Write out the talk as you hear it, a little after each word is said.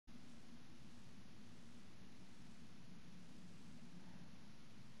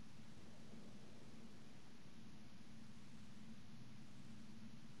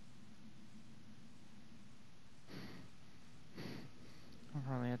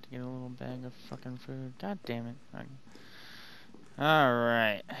forgot to get a little bag of fucking food. God damn it.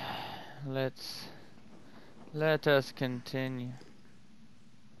 Alright. Let us continue.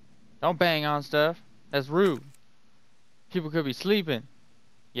 Don't bang on stuff. That's rude. People could be sleeping.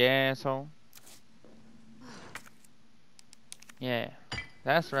 Yeah, asshole. Yeah.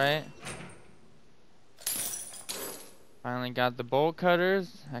 That's right. Finally got the bolt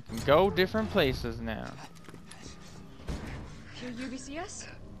cutters. I can go different places now. Your UBCS?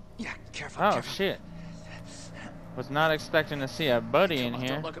 Yeah, careful, Oh, careful. shit. Was not expecting to see a buddy in Come on, here.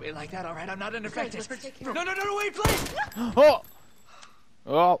 don't look at me like that, alright? I'm not infected. let's take care No, no, no, no, wait, please! Oh!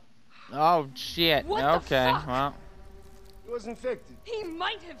 Oh! Oh, shit. What the Okay, fuck? well. He was infected. He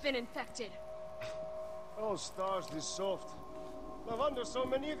might have been infected. Oh, stars, this soft. No wonder so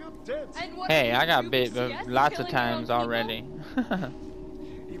many of you dead. And what Hey, are I you, got bit UBCS, lots of killing your own times people? already.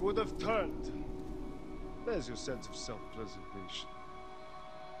 He would have turned. There's your sense of self-preservation.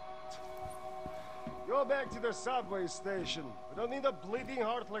 Go back to the subway station. We don't need a bleeding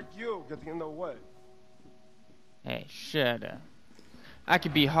heart like you getting in the way. Hey, shut up. I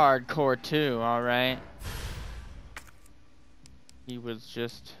could be hardcore too, alright? He was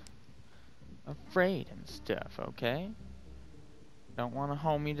just afraid and stuff, okay? Don't want a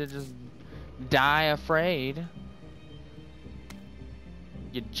homie to just die afraid.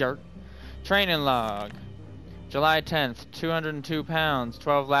 You jerk. Training log. July 10th, 202 pounds,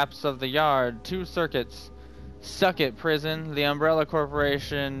 12 laps of the yard, 2 circuits. Suck it, prison. The Umbrella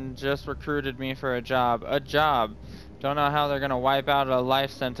Corporation just recruited me for a job. A job. Don't know how they're gonna wipe out a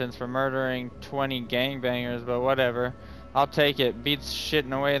life sentence for murdering 20 gangbangers, but whatever. I'll take it. Beats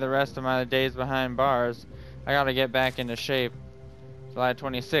shitting away the rest of my days behind bars. I gotta get back into shape. July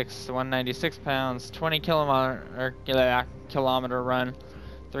 26th, 196 pounds, 20 kilometer run,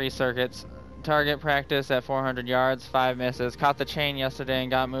 3 circuits. Target practice at 400 yards, 5 misses. Caught the chain yesterday and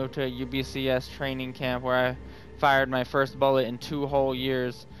got moved to a UBCS training camp where I fired my first bullet in 2 whole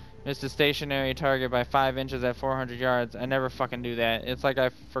years. Missed a stationary target by 5 inches at 400 yards. I never fucking do that. It's like I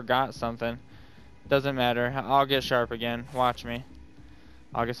forgot something. Doesn't matter. I'll get sharp again. Watch me.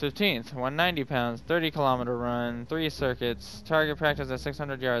 August 15th, 190 pounds, 30 kilometer run, 3 circuits. Target practice at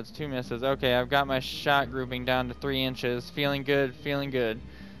 600 yards, 2 misses. Okay, I've got my shot grouping down to 3 inches. Feeling good, feeling good.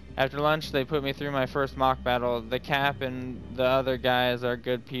 After lunch, they put me through my first mock battle. The Cap and the other guys are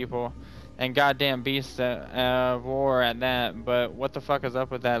good people. And goddamn beasts of war at that. But what the fuck is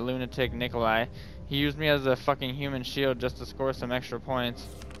up with that lunatic Nikolai? He used me as a fucking human shield just to score some extra points.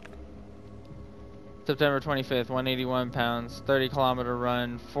 September 25th, 181 pounds, 30 kilometer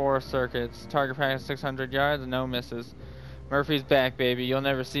run, 4 circuits. Target practice 600 yards, no misses. Murphy's back, baby. You'll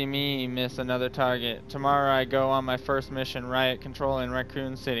never see me miss another target. Tomorrow I go on my first mission, riot control in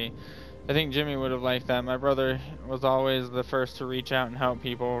Raccoon City. I think Jimmy would have liked that. My brother was always the first to reach out and help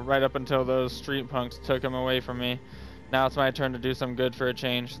people, right up until those street punks took him away from me. Now it's my turn to do some good for a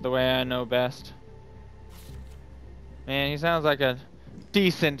change, the way I know best. Man, he sounds like a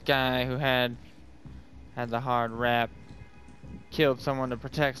decent guy who had the hard rap. Killed someone to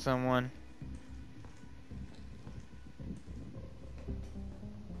protect someone.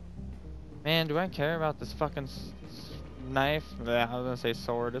 Man, do I care about this fucking knife? I was gonna say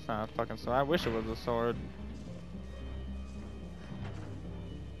sword. It's not a fucking sword. I wish it was a sword.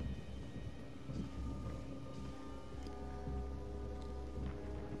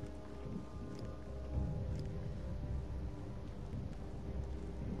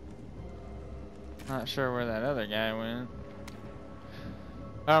 Not sure where that other guy went.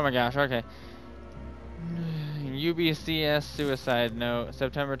 Oh my gosh, okay. UBCS suicide note,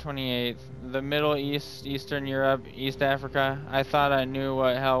 September 28th. The Middle East, Eastern Europe, East Africa. I thought I knew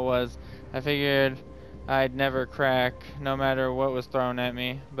what hell was. I figured I'd never crack, no matter what was thrown at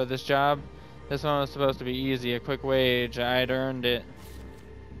me. But this job, this one was supposed to be easy, a quick wage. I'd earned it.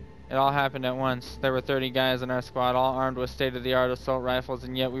 It all happened at once. There were 30 guys in our squad, all armed with state-of-the-art assault rifles,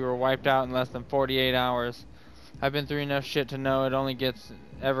 and yet we were wiped out in less than 48 hours. I've been through enough shit to know it only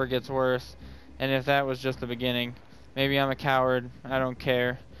ever gets worse. And if that was just the beginning, maybe I'm a coward. I don't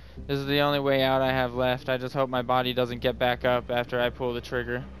care. This is the only way out I have left. I just hope my body doesn't get back up after I pull the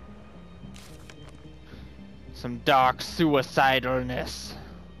trigger. Some dark suicidalness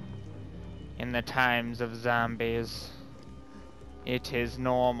in the times of zombies. It is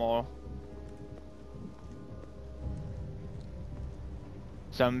normal.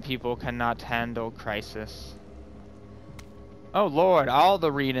 Some people cannot handle crisis. Oh Lord, all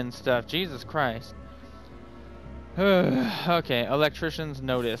the reading stuff. Jesus Christ. Okay, electrician's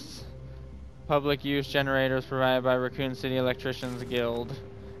notice. Public use generators provided by Raccoon City Electricians Guild.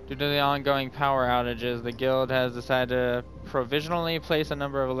 Due to the ongoing power outages, the guild has decided to provisionally place a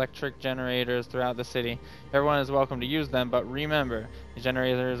number of electric generators throughout the city. Everyone is welcome to use them, but remember, the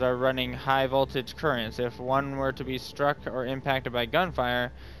generators are running high voltage currents. If one were to be struck or impacted by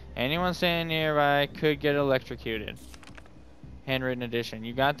gunfire, anyone standing nearby could get electrocuted. Handwritten edition.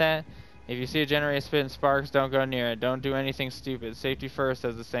 You got that? If you see a generator spitting sparks, don't go near it. Don't do anything stupid. Safety first,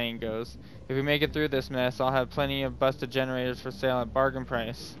 as the saying goes. If we make it through this mess, I'll have plenty of busted generators for sale at bargain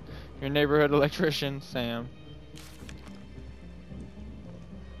price. Your neighborhood electrician, Sam.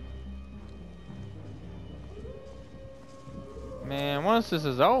 Man, once this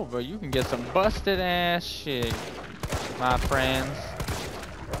is over, you can get some busted ass shit, my friends.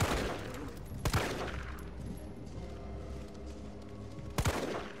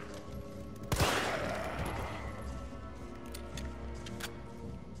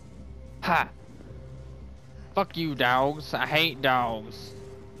 Ha! Fuck you, dogs. I hate dogs.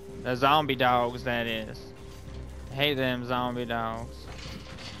 The zombie dogs, that is. I hate them zombie dogs.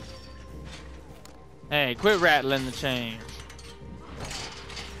 Hey, quit rattling the chains.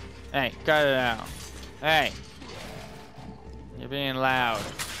 Hey, cut it out. Hey. You're being loud.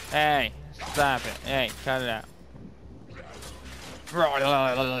 Hey, stop it. Hey, cut it out.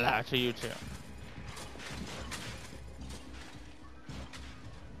 To you too.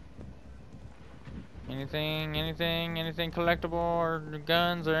 Anything collectible or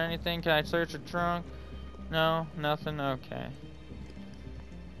guns or anything? Can I search a trunk? No, nothing. Okay.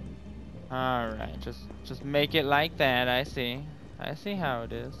 All right, just make it like that. I see how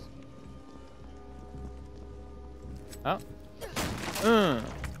it is. Oh.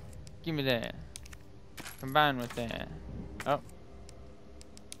 Give me that. Combine with that. Oh.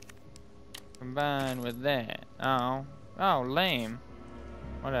 Combine with that. Oh, lame.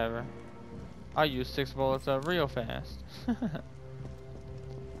 Whatever. I'll use 6 bullets up real fast.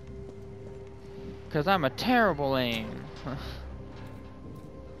 Cause I'm a terrible aim.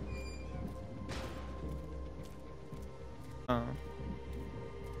 Oh.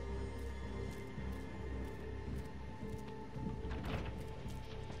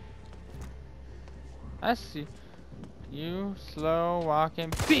 I see. You slow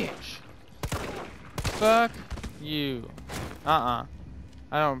walking bitch. Fuck you. I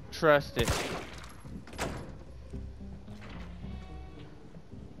don't trust it.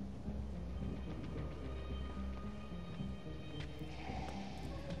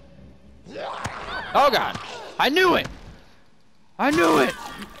 Oh god! I knew it! I knew it!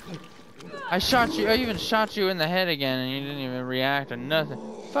 I shot you, I even shot you in the head again and you didn't even react or nothing.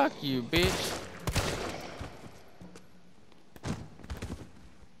 Fuck you, bitch.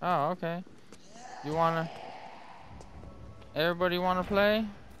 Oh, okay. You wanna... Everybody wanna play?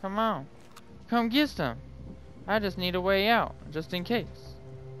 Come on. Come get some. I just need a way out, just in case.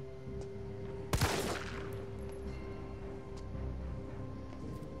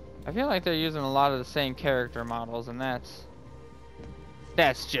 I feel like they're using a lot of the same character models, and that's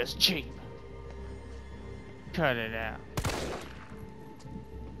just cheap. Cut it out.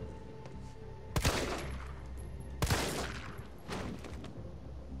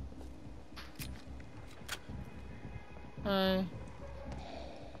 Hey.